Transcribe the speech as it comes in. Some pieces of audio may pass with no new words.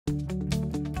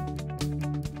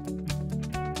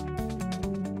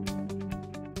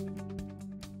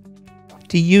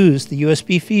To use the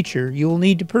USB feature, you will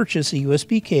need to purchase a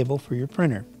USB cable for your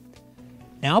printer.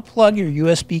 Now plug your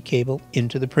USB cable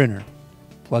into the printer.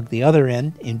 Plug the other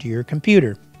end into your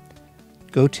computer.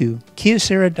 Go to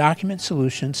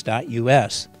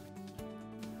KyoceraDocumentSolutions.us.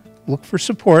 Look for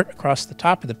support across the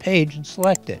top of the page and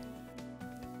select it.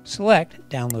 Select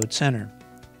Download Center.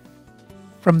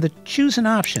 From the Choose an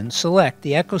Option, select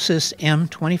the Kyocera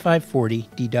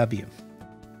M2540dw.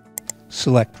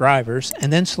 Select Drivers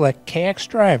and then select KX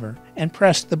Driver and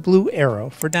press the blue arrow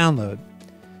for download.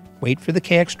 Wait for the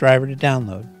KX Driver to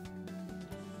download.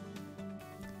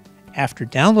 After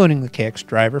downloading the KX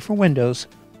Driver for Windows,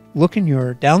 look in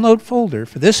your Download folder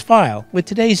for this file with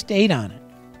today's date on it.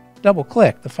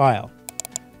 Double-click the file.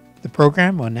 The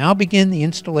program will now begin the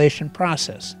installation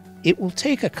process. It will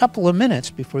take a couple of minutes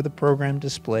before the program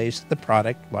displays the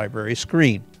product library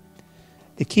screen.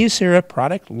 The Kyocera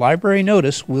product library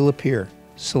notice will appear.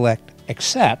 Select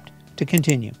Accept to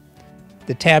continue.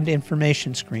 The tabbed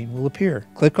information screen will appear.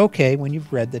 Click OK when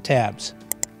you've read the tabs.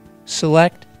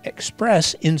 Select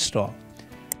Express Install.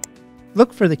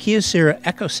 Look for the Kyocera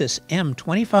KX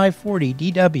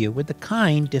M2540dw with the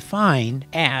kind defined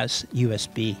as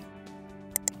USB.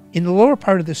 In the lower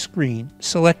part of the screen,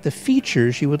 select the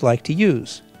features you would like to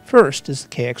use. First is the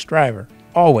KX Driver.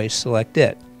 Always select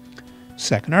it.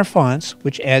 Second are fonts,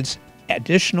 which adds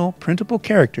additional printable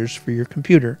characters for your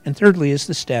computer. And thirdly is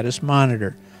the status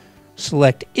monitor.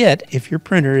 Select it if your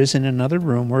printer is in another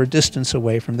room or a distance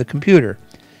away from the computer.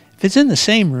 If it's in the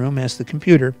same room as the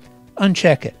computer,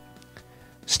 uncheck it.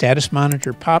 Status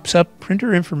monitor pops up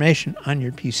printer information on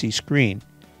your PC screen.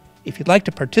 If you'd like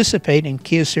to participate in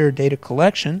Kyocera data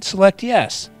collection, select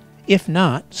Yes. If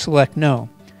not, select No.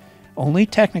 Only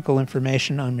technical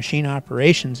information on machine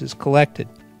operations is collected.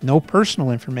 No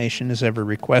personal information is ever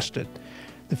requested.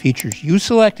 The features you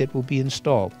selected will be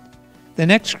installed. The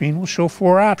next screen will show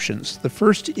 4 options. The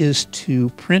first is to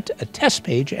print a test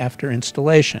page after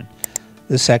installation.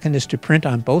 The second is to print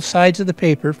on both sides of the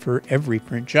paper for every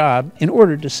print job in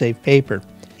order to save paper.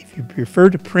 If you prefer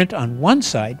to print on one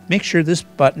side, make sure this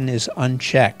button is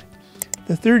unchecked.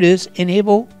 The third is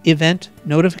Enable Event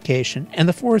Notification, and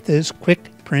the fourth is Quick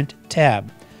Print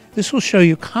tab. This will show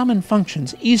you common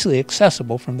functions easily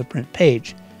accessible from the print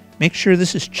page. Make sure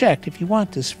this is checked if you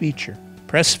want this feature.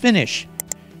 Press Finish.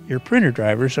 Your printer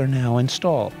drivers are now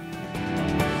installed.